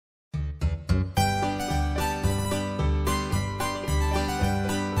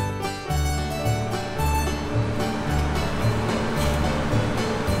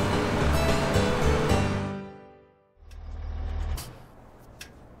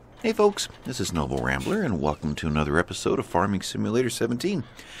Hey folks, this is Noble Rambler and welcome to another episode of Farming Simulator 17.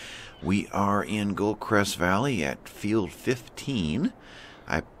 We are in Goldcrest Valley at field 15.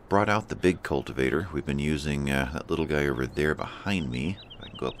 I brought out the big cultivator. We've been using that little guy over there behind me. I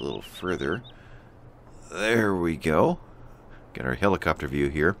can go up a little further. There we go. Got our helicopter view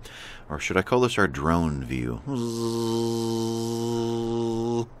here. Or should I call this our drone view?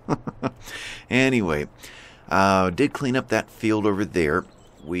 Anyway, did clean up that field over there.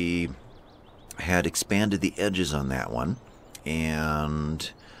 We had expanded the edges on that one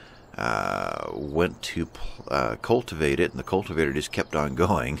and went to cultivate it, and the cultivator just kept on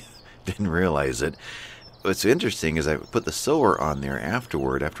going. Didn't realize it. What's interesting is I put the sower on there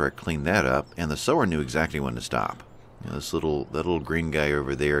afterward, after I cleaned that up, and the sower knew exactly when to stop. You know, that little green guy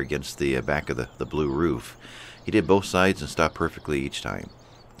over there against the back of the blue roof. He did both sides and stopped perfectly each time.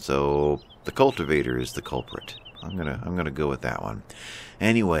 So the cultivator is the culprit. I'm gonna go with that one.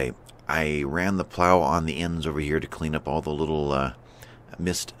 Anyway, I ran the plow on the ends over here to clean up all the little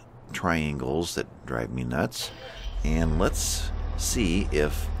missed triangles that drive me nuts. And let's see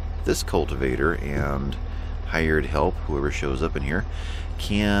if this cultivator and hired help, whoever shows up in here,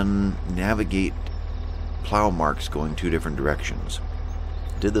 can navigate plow marks going two different directions.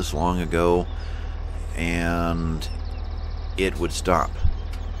 Did this long ago, and it would stop.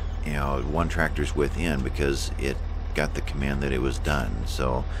 You know, one tractor's within because it got the command that it was done.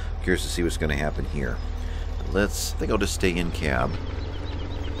 So, curious to see what's going to happen here. I think I'll just stay in cab.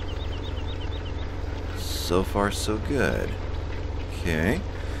 So far, so good. Okay,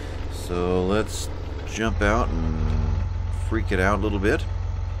 so let's jump out and freak it out a little bit.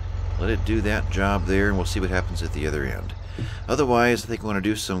 Let it do that job there, and we'll see what happens at the other end. Otherwise, I think I want to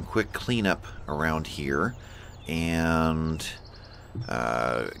do some quick cleanup around here and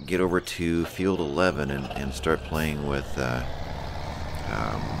get over to field 11 and start playing with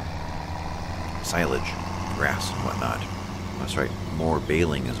silage, grass, and whatnot. That's right, more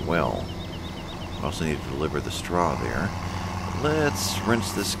baling as well. Also need to deliver the straw there. Let's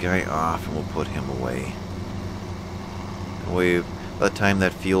rinse this guy off and we'll put him away. By the time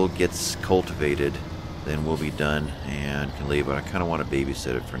that field gets cultivated, then we'll be done and can leave. But I kind of want to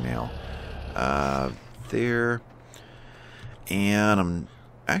babysit it for now. There. And I'm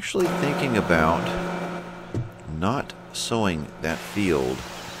actually thinking about not sowing that field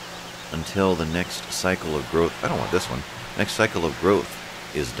until the next cycle of growth. I don't want this one. Next cycle of growth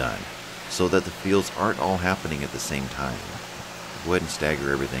is done, so that the fields aren't all happening at the same time. Go ahead and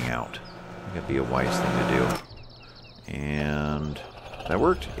stagger everything out. I think that'd be a wise thing to do. And that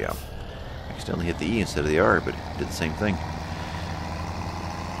worked? Yeah. I accidentally hit the E instead of the R, but it did the same thing.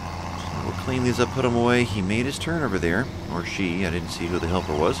 We'll clean these up, put them away. He made his turn over there. Or she. I didn't see who the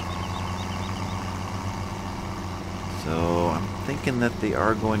helper was. So I'm thinking that they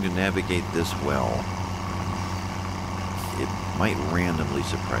are going to navigate this well. It might randomly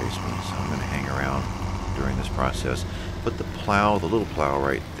surprise me, so I'm going to hang around during this process. Put the little plow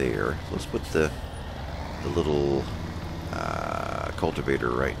right there. So let's put the little cultivator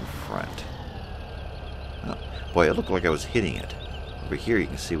right in front. Oh, boy, it looked like I was hitting it. Over here you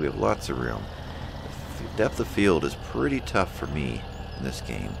can see we have lots of room. The depth of field is pretty tough for me in this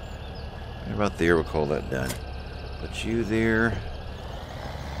game. Right about there, we'll call that done. Put you there.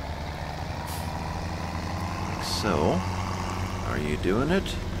 Like so. Are you doing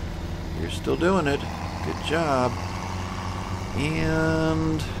it? You're still doing it. Good job.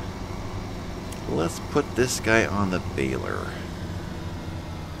 And let's put this guy on the baler.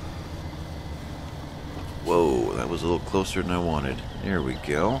 Whoa, that was a little closer than I wanted. There we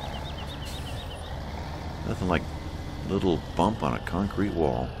go. Nothing like a little bump on a concrete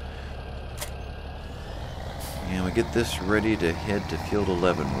wall. And we get this ready to head to field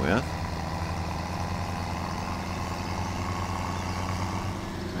 11 with.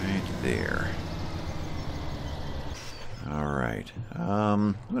 Right there. Alright.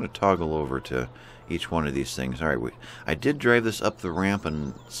 I'm going to toggle over to each one of these things. Alright, I did drive this up the ramp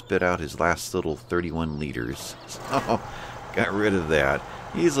and spit out his last little 31 liters. So, got rid of that.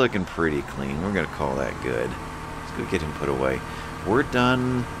 He's looking pretty clean. We're going to call that good. Let's go get him put away. We're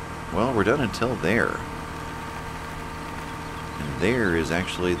done. Well, we're done until there. And there is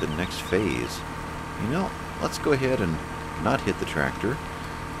actually the next phase. You know, let's go ahead and not hit the tractor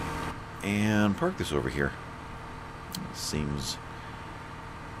and park this over here. Seems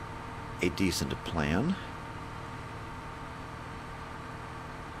a decent plan.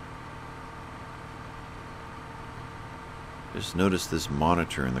 Just notice this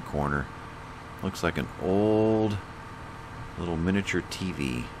monitor in the corner. Looks like an old little miniature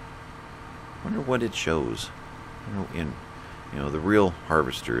TV. Wonder what it shows. In You know, the real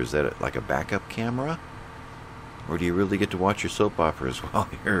harvester, is that like a backup camera? Or do you really get to watch your soap operas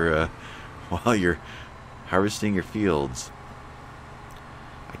while you're harvesting your fields?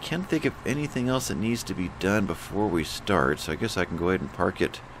 I can't think of anything else that needs to be done before we start, so I guess I can go ahead and park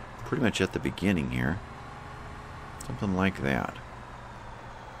it pretty much at the beginning here. Something like that.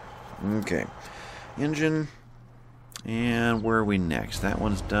 Okay. Engine. And where are we next? That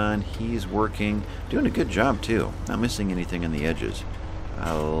one's done. He's working. Doing a good job, too. Not missing anything in the edges.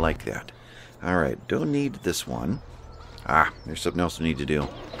 I like that. Alright, don't need this one. Ah, there's something else we need to do.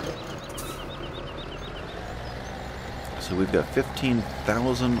 So we've got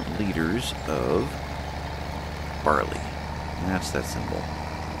 15,000 liters of barley. And that's that symbol.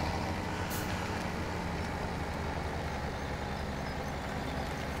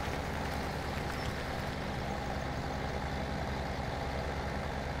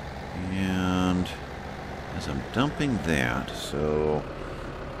 And as I'm dumping that, so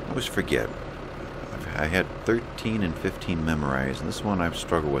I always forget. I had 13 and 15 memorized, and this one I've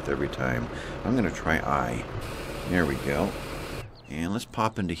struggled with every time. I'm going to try I. There we go. And let's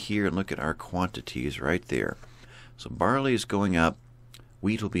pop into here and look at our quantities right there. So barley is going up.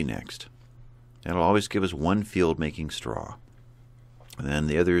 Wheat will be next. That'll always give us one field making straw. And then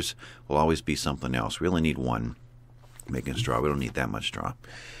the others will always be something else. We only need one making straw. We don't need that much straw.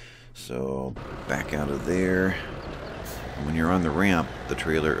 So back out of there. And when you're on the ramp, the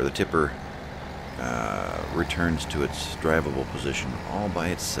trailer or the tipper returns to its drivable position all by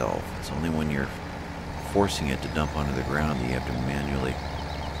itself. It's only when you're forcing it to dump onto the ground that you have to manually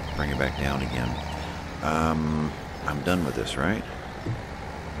bring it back down again. I'm done with this, right?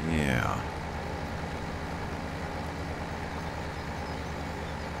 Yeah.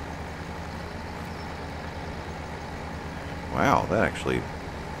 Wow, that actually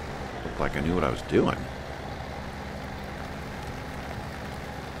looked like I knew what I was doing.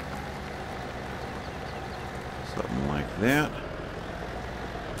 Something like that.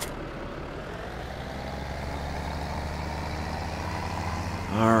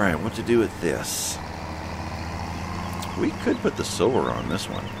 Alright, what to do with this? We could put the solar on this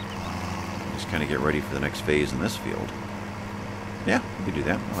one. Just kind of get ready for the next phase in this field. Yeah, we could do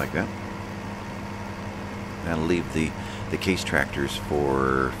that. I like that. That'll leave the case tractors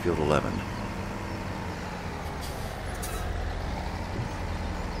for field 11.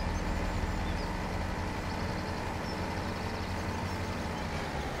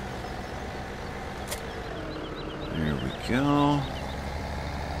 There we go.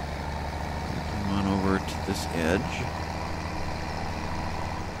 Come on over to this edge.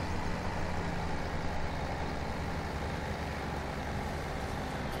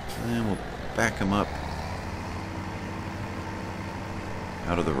 And then we'll back them up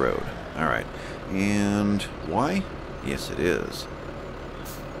out of the road. Alright. And why? Yes, it is.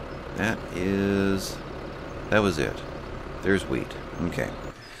 That was it. There's wheat. Okay.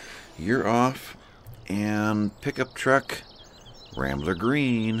 You're off. And pickup truck, Rambler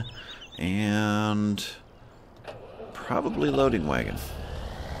green, and probably loading wagon.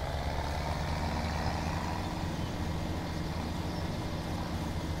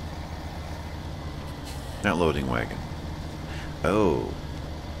 Not loading wagon. Oh,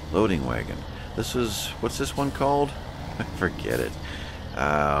 loading wagon. This is, what's this one called? Forget it.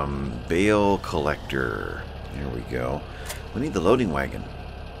 Bale collector. There we go. We need the loading wagon.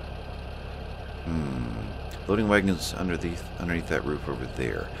 Loading wagon's underneath that roof over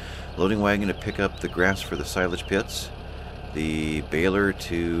there. Loading wagon to pick up the grass for the silage pits. The baler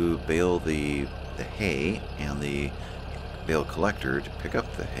to bale the hay, and the bale collector to pick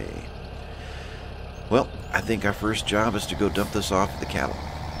up the hay. Well, I think our first job is to go dump this off the cattle.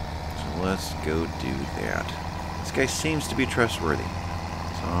 So let's go do that. This guy seems to be trustworthy,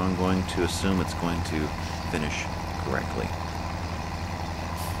 so I'm going to assume it's going to finish correctly.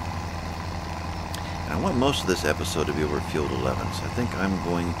 I want most of this episode to be over field 11, so I think I'm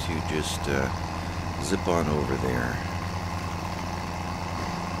going to just zip on over there.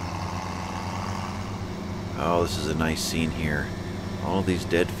 Oh, this is a nice scene here. All these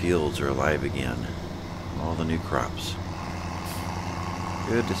dead fields are alive again. All the new crops.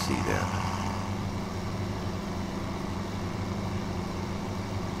 Good to see that.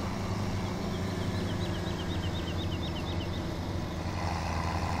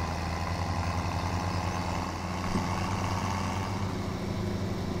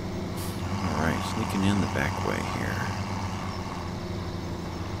 Sneaking in the back way here.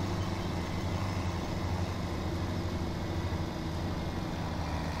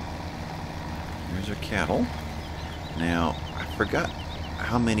 There's our cattle. Now, I forgot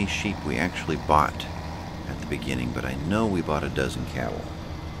how many sheep we actually bought at the beginning, but I know we bought a dozen cattle.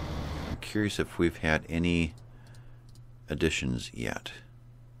 I'm curious if we've had any additions yet.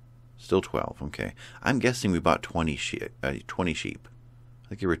 Still 12, okay. I'm guessing we bought 20 sheep. I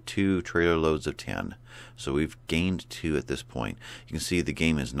think there were 2 trailer loads of 10. So we've gained 2 at this point. You can see the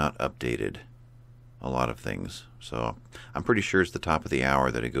game has not updated a lot of things. So I'm pretty sure it's the top of the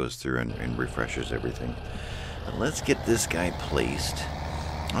hour that it goes through and refreshes everything. But let's get this guy placed.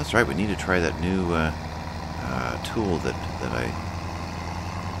 Oh, that's right, we need to try that new tool that I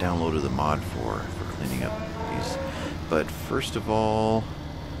downloaded the mod for cleaning up these. But first of all,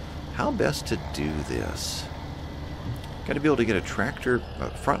 how best to do this? Got to be able to get a tractor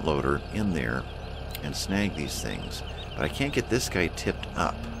front loader in there and snag these things. But I can't get this guy tipped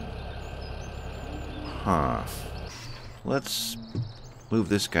up. Huh. Let's move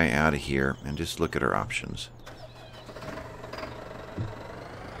this guy out of here and just look at our options.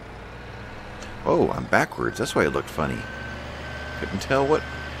 Oh, I'm backwards. That's why it looked funny. Couldn't tell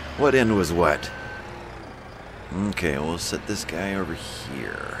what end was what. Okay, we'll set this guy over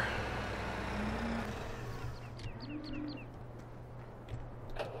here.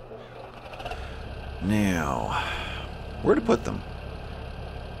 Now, where to put them?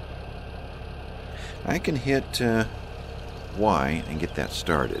 I can hit Y and get that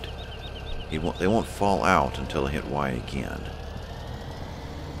started. They won't fall out until I hit Y again.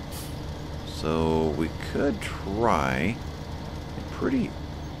 So we could try a pretty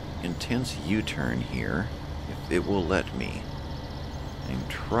intense U-turn here, if it will let me, and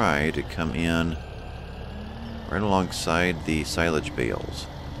try to come in right alongside the silage bales.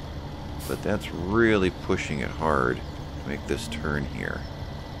 But that's really pushing it hard to make this turn here.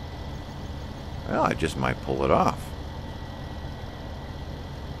 Well, I just might pull it off.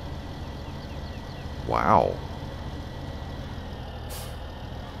 Wow.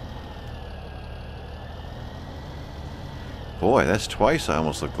 Boy, that's twice I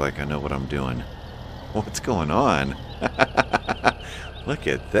almost look like I know what I'm doing. What's going on? Look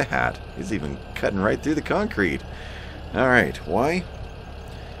at that. He's even cutting right through the concrete. Alright, why?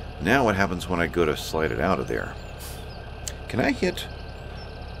 Now what happens when I go to slide it out of there? Can I hit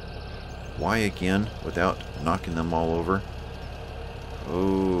Y again without knocking them all over?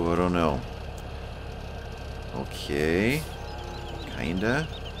 Oh, I don't know. Okay. Kinda.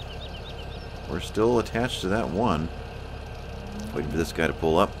 We're still attached to that one. Waiting for this guy to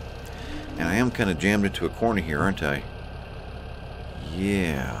pull up. And I am kind of jammed into a corner here, aren't I?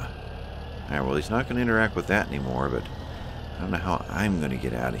 Yeah. Alright, well, he's not going to interact with that anymore, but I don't know how I'm going to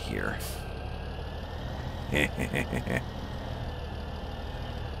get out of here. Yeah,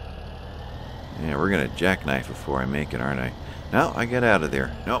 we're going to jackknife before I make it, aren't I? No, I get out of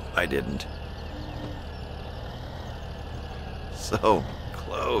there. Nope, I didn't. So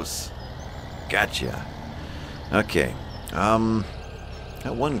close. Gotcha. Okay.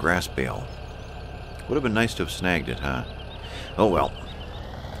 That one grass bale. Would have been nice to have snagged it, huh? Oh well.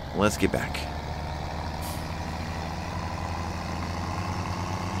 Let's get back.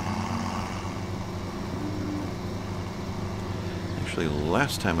 Actually,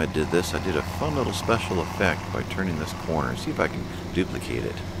 last time I did this, I did a fun little special effect by turning this corner. See if I can duplicate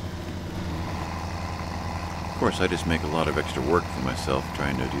it. Of course, I just make a lot of extra work for myself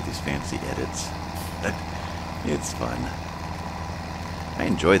trying to do these fancy edits. It's fun. I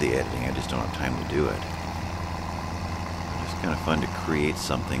enjoy the editing, I just don't have time to do it. It's kind of fun to create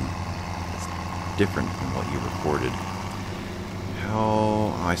something that's different from what you recorded.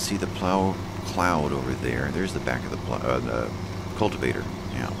 I see the plow cloud over there. There's the back of the cultivator.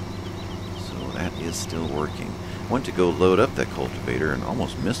 Yeah. So that is still working. Went to go load up that cultivator and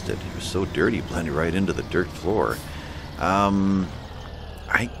almost missed it. It was so dirty, it blended right into the dirt floor.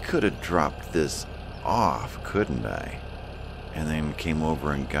 I could have dropped this off, couldn't I? And then came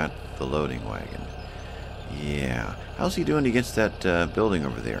over and got the loading wagon. Yeah. How's he doing against that building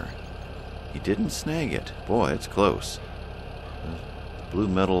over there? He didn't snag it. Boy, it's close. Blue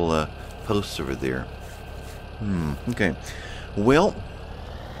metal posts over there. Okay. Well,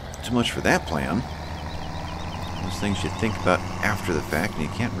 too much for that plan. Those things you think about after the fact, and you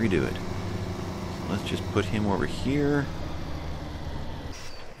can't redo it. So let's just put him over here.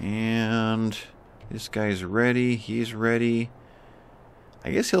 And this guy's ready. He's ready.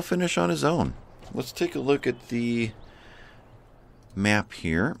 I guess he'll finish on his own. Let's take a look at the map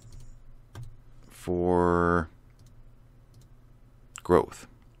here for growth.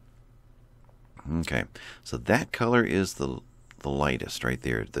 Okay, so that color is the lightest right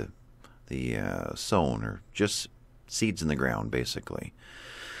there, the sown, or just seeds in the ground, basically.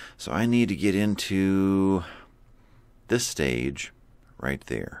 So I need to get into this stage right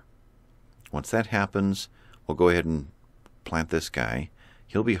there. Once that happens, we'll go ahead and plant this guy.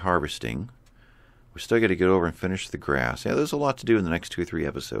 He'll be harvesting. We still got to get over and finish the grass. Yeah, there's a lot to do in the next 2 or 3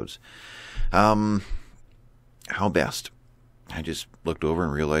 episodes. How best? I just looked over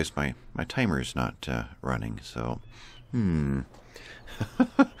and realized my timer is not running. So,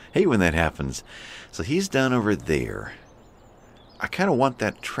 hate when that happens. So he's down over there. I kind of want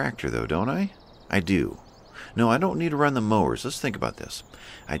that tractor, though, don't I? I do. No, I don't need to run the mowers. Let's think about this.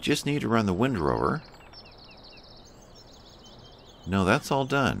 I just need to run the windrower. No, that's all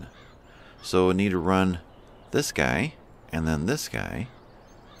done. So I need to run this guy, and then this guy,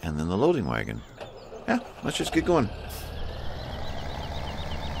 and then the loading wagon. Yeah, let's just get going.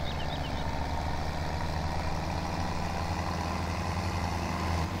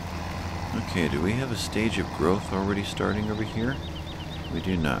 Okay, do we have a stage of growth already starting over here? We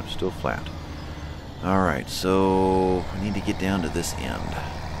do not. Still flat. Alright, so we need to get down to this end.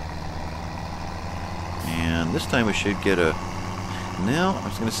 And this time we should get a... No, I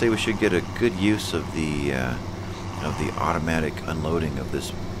was going to say we should get a good use of the automatic unloading of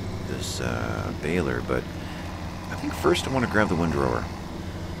this baler, but I think first I want to grab the windrower.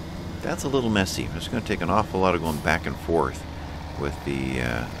 That's a little messy. It's going to take an awful lot of going back and forth with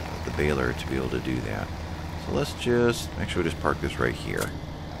the baler to be able to do that. So let's just, actually we'll just park this right here.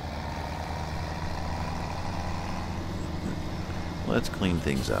 Let's clean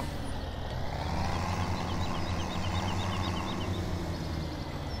things up.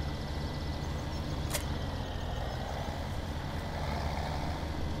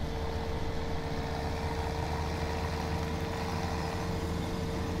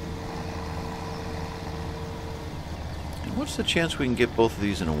 What's the chance we can get both of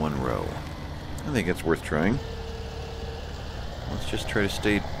these in one row? I think it's worth trying. Let's just try to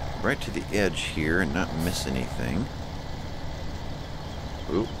stay right to the edge here and not miss anything.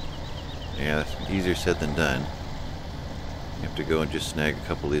 Oop. Yeah, that's easier said than done. You have to go and just snag a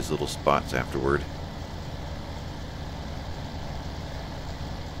couple of these little spots afterward.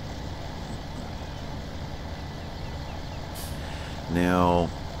 Now,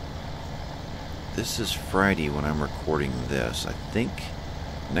 this is Friday when I'm recording this. I think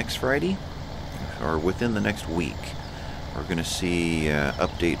next Friday, or within the next week, we're going to see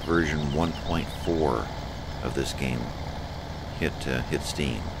update version 1.4 of this game hit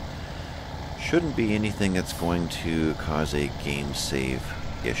Steam. Shouldn't be anything that's going to cause a game save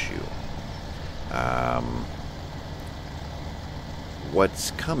issue.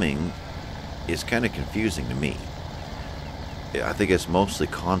 What's coming is kind of confusing to me. I think it's mostly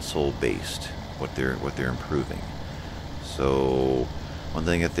console based. What they're improving. So one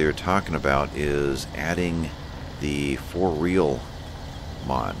thing that they're talking about is adding the for real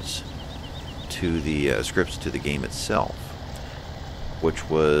mods to the scripts to the game itself, which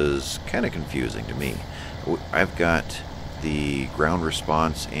was kind of confusing to me. I've got the ground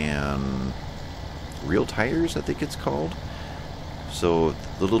response and real tires, I think it's called. So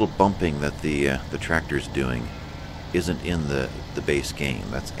the little bumping that the tractor's doing isn't in the base game.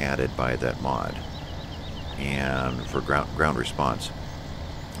 That's added by that mod, and for ground response.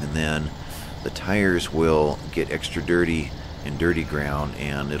 And then the tires will get extra dirty in dirty ground,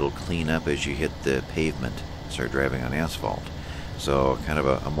 and it'll clean up as you hit the pavement, start driving on asphalt. So kind of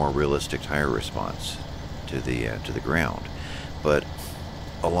a more realistic tire response to the ground. But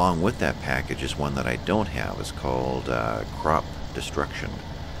along with that package is one that I don't have. It's called crop destruction.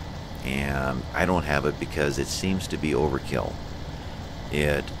 And I don't have it because it seems to be overkill.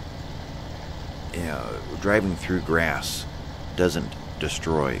 Driving through grass doesn't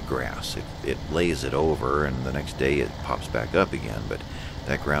destroy grass. It lays it over, and the next day it pops back up again. But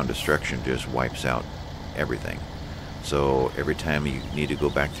that ground destruction just wipes out everything. So every time you need to go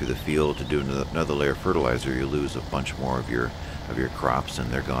back through the field to do another layer of fertilizer, you lose a bunch more of your crops,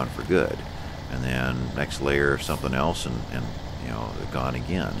 and they're gone for good. And then next layer of something else, and they're gone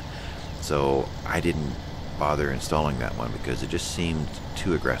again. So I didn't bother installing that one because it just seemed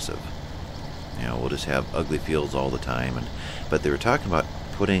too aggressive. We'll just have ugly fields all the time. But they were talking about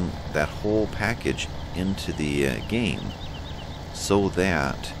putting that whole package into the game so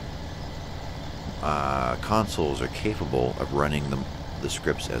that consoles are capable of running the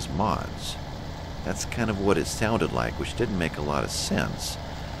scripts as mods. That's kind of what it sounded like, which didn't make a lot of sense.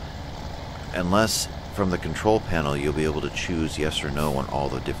 Unless from the control panel you'll be able to choose yes or no on all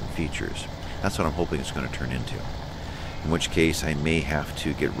the different features. That's what I'm hoping it's going to turn into. In which case I may have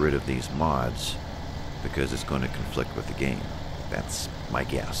to get rid of these mods because it's going to conflict with the game. That's my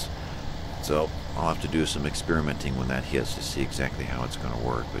guess. So I'll have to do some experimenting when that hits to see exactly how it's going to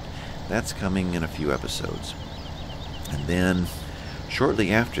work. But that's coming in a few episodes. And then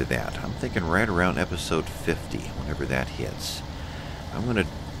shortly after that, I'm thinking right around episode 50, whenever that hits, I'm going to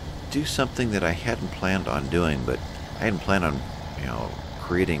do something that I hadn't planned on doing, but I hadn't planned on,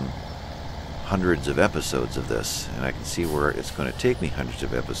 creating hundreds of episodes of this, and I can see where it's going to take me hundreds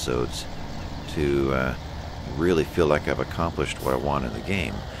of episodes to really feel like I've accomplished what I want in the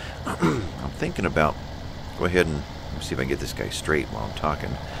game. I'm thinking about, go ahead and let me see if I can get this guy straight while I'm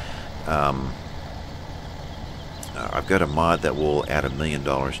talking. I've got a mod that will add $1 million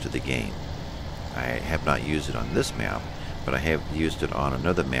to the game. I have not used it on this map, but I have used it on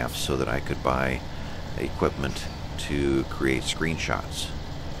another map so that I could buy equipment to create screenshots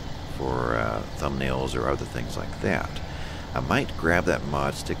for thumbnails or other things like that. I might grab that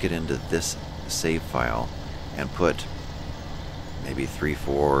mod, stick it into this save file, and put maybe $3, $4,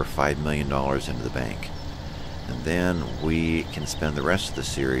 or $5 million into the bank. And then we can spend the rest of the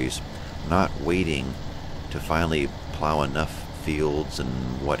series not waiting to finally plow enough fields and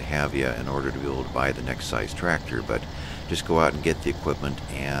what have you in order to be able to buy the next size tractor, but just go out and get the equipment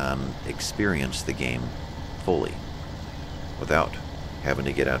and experience the game fully without having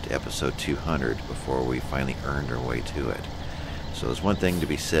to get out to episode 200 before we finally earned our way to it. So there's one thing to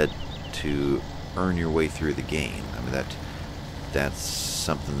be said to earn your way through the game. I mean, that's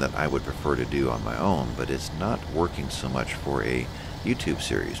something that I would prefer to do on my own, but it's not working so much for a YouTube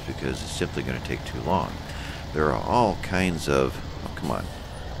series because it's simply going to take too long. There are all kinds of, oh come on,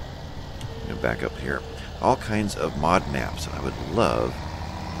 back up here, all kinds of mod maps I would love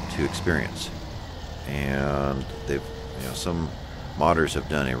to experience, and they've, some modders have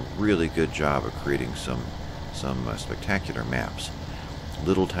done a really good job of creating some spectacular maps.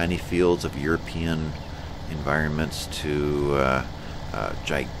 Little tiny fields of European environments to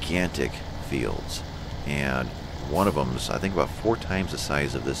gigantic fields, and one of them is I think about 4 times the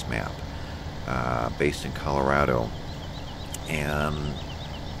size of this map, based in Colorado, and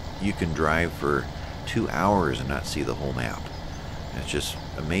you can drive for 2 hours and not see the whole map. It's just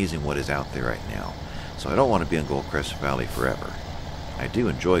amazing what is out there right now. So I don't want to be in Goldcrest Valley forever. I do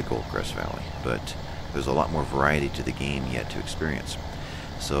enjoy Goldcrest Valley, but there's a lot more variety to the game yet to experience.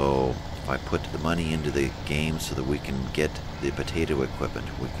 So if I put the money into the game so that we can get the potato equipment,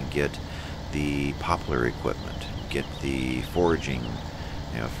 we can get the poplar equipment, get the foraging,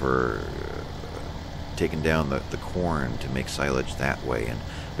 for taking down the corn to make silage that way, and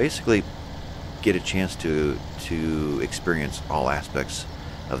basically get a chance to experience all aspects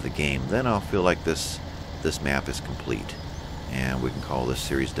of the game, then I'll feel like this map is complete, and we can call this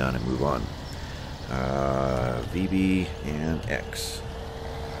series done and move on. VB and X.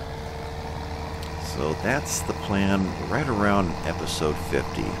 So that's the plan right around episode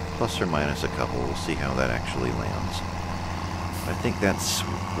 50, plus or minus a couple. We'll see how that actually lands. I think that's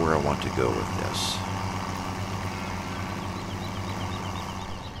where I want to go with this.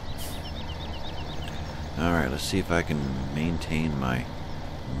 Alright, let's see if I can maintain my...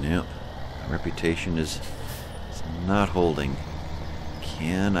 Nope. My reputation is not holding.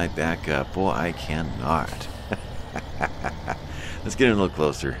 Can I back up? Boy, I cannot. Let's get in a little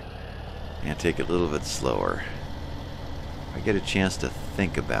closer and take it a little bit slower. If I get a chance to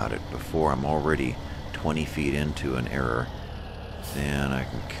think about it before I'm already 20 feet into an error, then I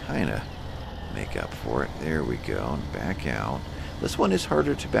can kind of make up for it. There we go, and back out. This one is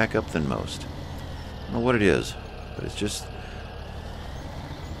harder to back up than most. I don't know what it is, but it's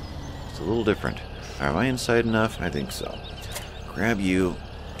a little different. Am I inside enough? I think so. Grab you,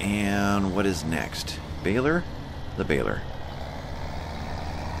 and what is next? Baler? The baler.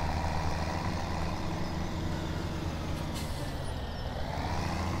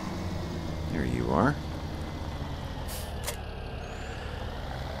 There you are.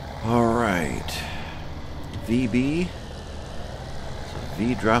 Alright. VB. So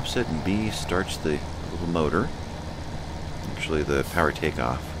V drops it and B starts the little motor. Actually the power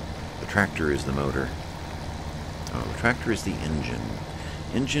takeoff. The tractor is the motor. Oh, the tractor is the engine.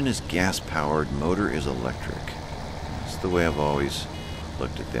 Engine is gas powered, motor is electric. That's the way I've always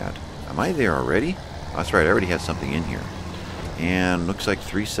looked at that. Am I there already? Oh, that's right, I already had something in here. And looks like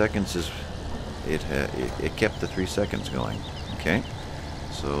 3 seconds is... It kept the 3 seconds going. Okay.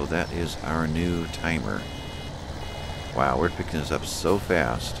 So that is our new timer. Wow, we're picking this up so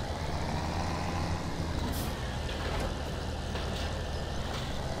fast.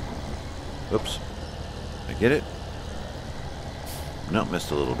 Oops. Did I get it? No,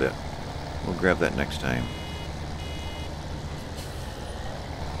 missed a little bit. We'll grab that next time.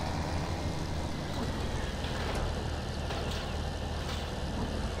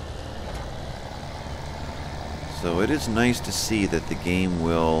 So it is nice to see that the game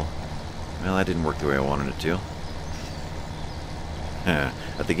will... Well, that didn't work the way I wanted it to.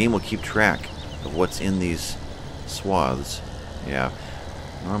 But the game will keep track of what's in these swaths. Yeah.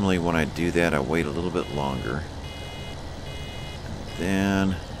 Normally when I do that, I wait a little bit longer.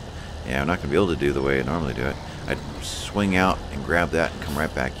 Then, yeah, I'm not going to be able to do the way I normally do it. I'd swing out and grab that and come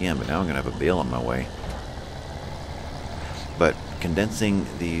right back in, but now I'm going to have a bale in my way. But condensing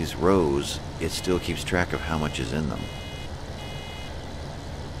these rows, it still keeps track of how much is in them.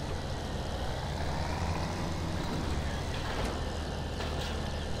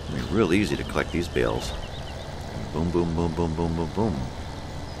 I mean, real easy to collect these bales. Boom, boom, boom, boom, boom, boom, boom.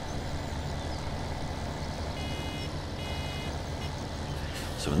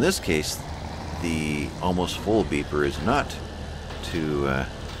 So in this case, the almost full beeper is not too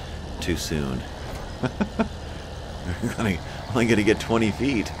soon. I'm only going to get 20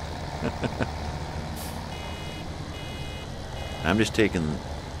 feet. I'm just taking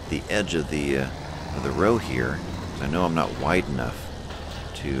the edge of the row here, because I know I'm not wide enough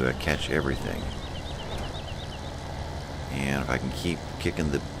to catch everything. And if I can keep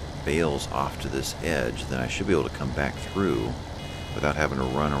kicking the bales off to this edge, then I should be able to come back through without having to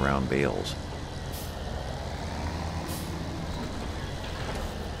run around bales.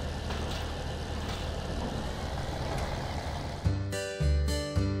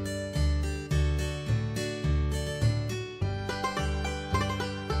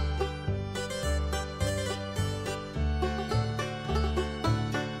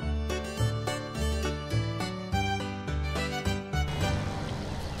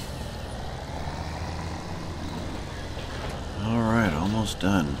 Almost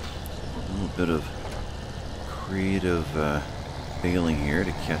done. A little bit of creative bailing here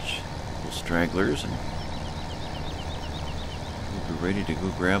to catch little stragglers, and we'll be ready to go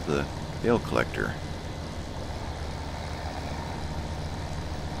grab the bale collector.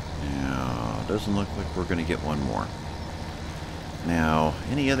 Now, doesn't look like we're going to get one more. Now,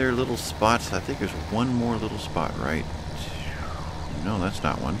 any other little spots? I think there's one more little spot, right? No, that's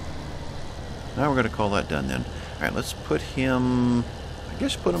not one. Now we're going to call that done then. Alright, let's put him... I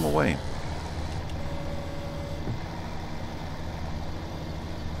guess put him away.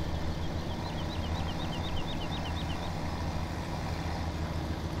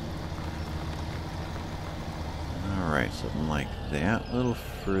 Alright, something like that. A little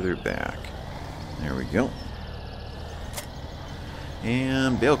further back. There we go.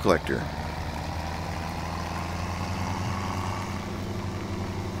 And bale collector.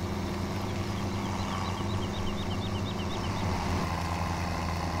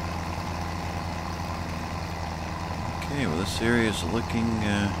 Okay, well this area is looking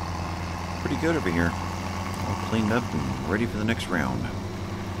pretty good over here. All cleaned up and ready for the next round.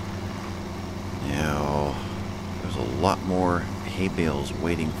 Now, there's a lot more hay bales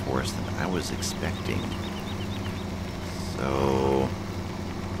waiting for us than I was expecting. So,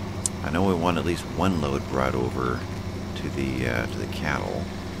 I know we want at least one load brought over to the cattle.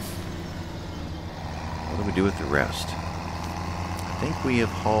 What do we do with the rest? I think we have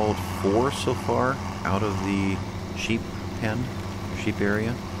hauled 4 so far out of the sheep pen, sheep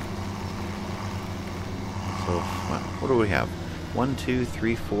area. So, what do we have? 1, 2,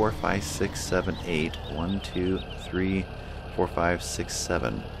 3, 4, 5, 6, 7, 8. 1, 2, 3, 4, 5, 6,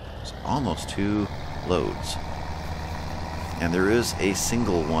 7. It's almost 2 loads. And there is a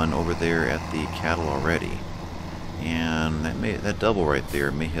single one over there at the cattle already. And that double right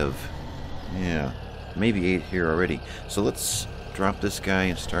there may have, yeah, maybe 8 here already. So let's drop this guy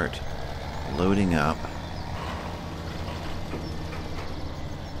and start loading up.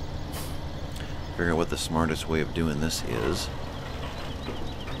 Figure out what the smartest way of doing this is.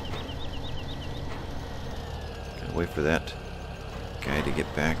 Gotta wait for that guy to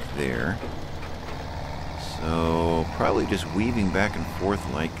get back there. So probably just weaving back and forth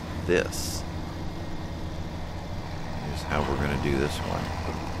like this is how we're going to do this one.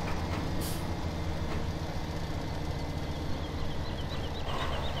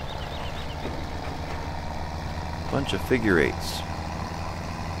 Bunch of figure eights.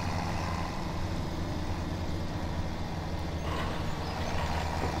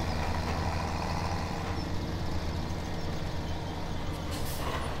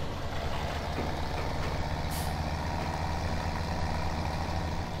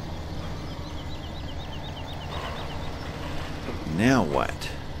 Now what?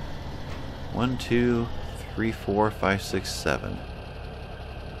 1, 2, 3, 4, 5, 6, 7.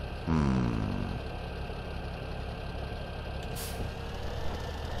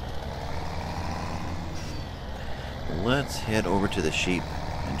 Let's head over to the sheep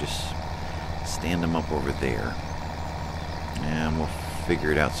and just stand them up over there. And we'll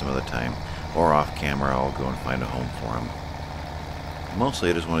figure it out some other time. Or off camera, I'll go and find a home for them. Mostly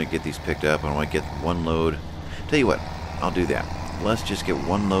I just want to get these picked up. I want to get one load. Tell you what, I'll do that. Let's just get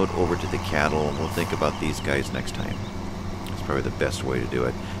one load over to the cattle, and we'll think about these guys next time. That's probably the best way to do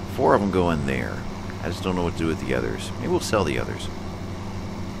it. 4 of them go in there. I just don't know what to do with the others. Maybe we'll sell the others.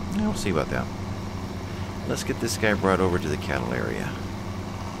 Yeah, we'll see about that. Let's get this guy brought over to the cattle area.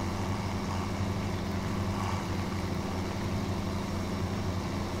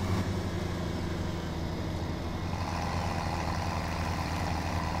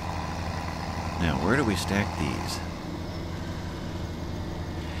 Now, where do we stack these?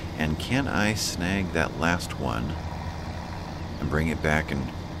 And can I snag that last one and bring it back and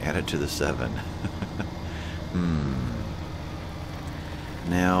add it to the 7?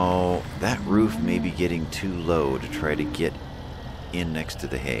 Now, that roof may be getting too low to try to get in next to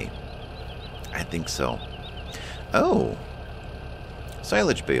the hay. I think so. Oh!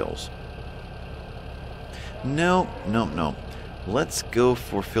 Silage bales. No. Let's go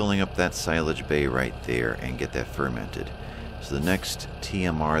for filling up that silage bay right there and get that fermented. So the next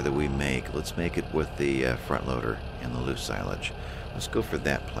TMR that we make, let's make it with the front loader and the loose silage. Let's go for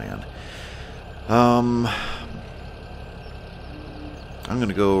that plan. I'm going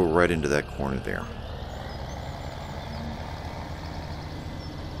to go right into that corner there.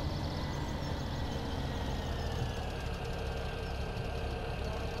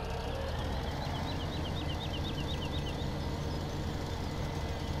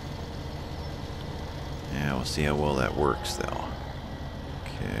 Yeah, we'll see how well that works, though.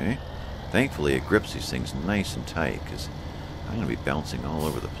 Okay. Thankfully, it grips these things nice and tight, because I'm going to be bouncing all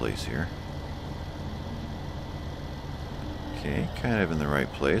over the place here. Okay, kind of in the right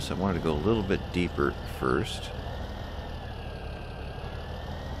place. I wanted to go a little bit deeper first.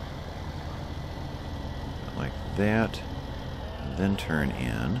 Like that. And then turn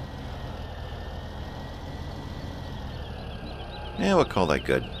in. Yeah, we'll call that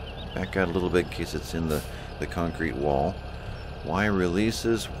good. Back out a little bit in case it's in the concrete wall. Y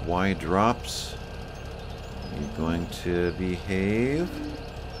releases, Y drops. Are you going to behave?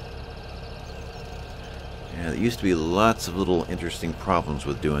 Yeah, there used to be lots of little interesting problems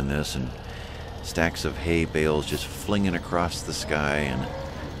with doing this, and stacks of hay bales just flinging across the sky and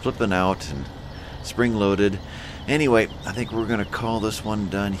flipping out and spring-loaded. Anyway, I think we're going to call this one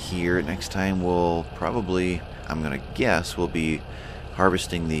done here. Next time we'll probably, I'm going to guess, we'll be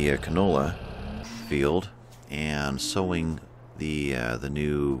harvesting the canola field and sowing the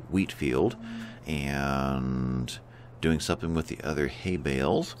new wheat field and doing something with the other hay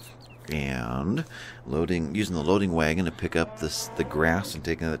bales and using the loading wagon to pick up the grass and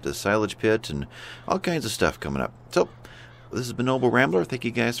taking it to the silage pit and all kinds of stuff coming up. So this has been Noble Rambler. Thank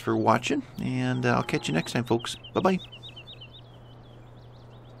you guys for watching, and I'll catch you next time, folks. Bye-bye.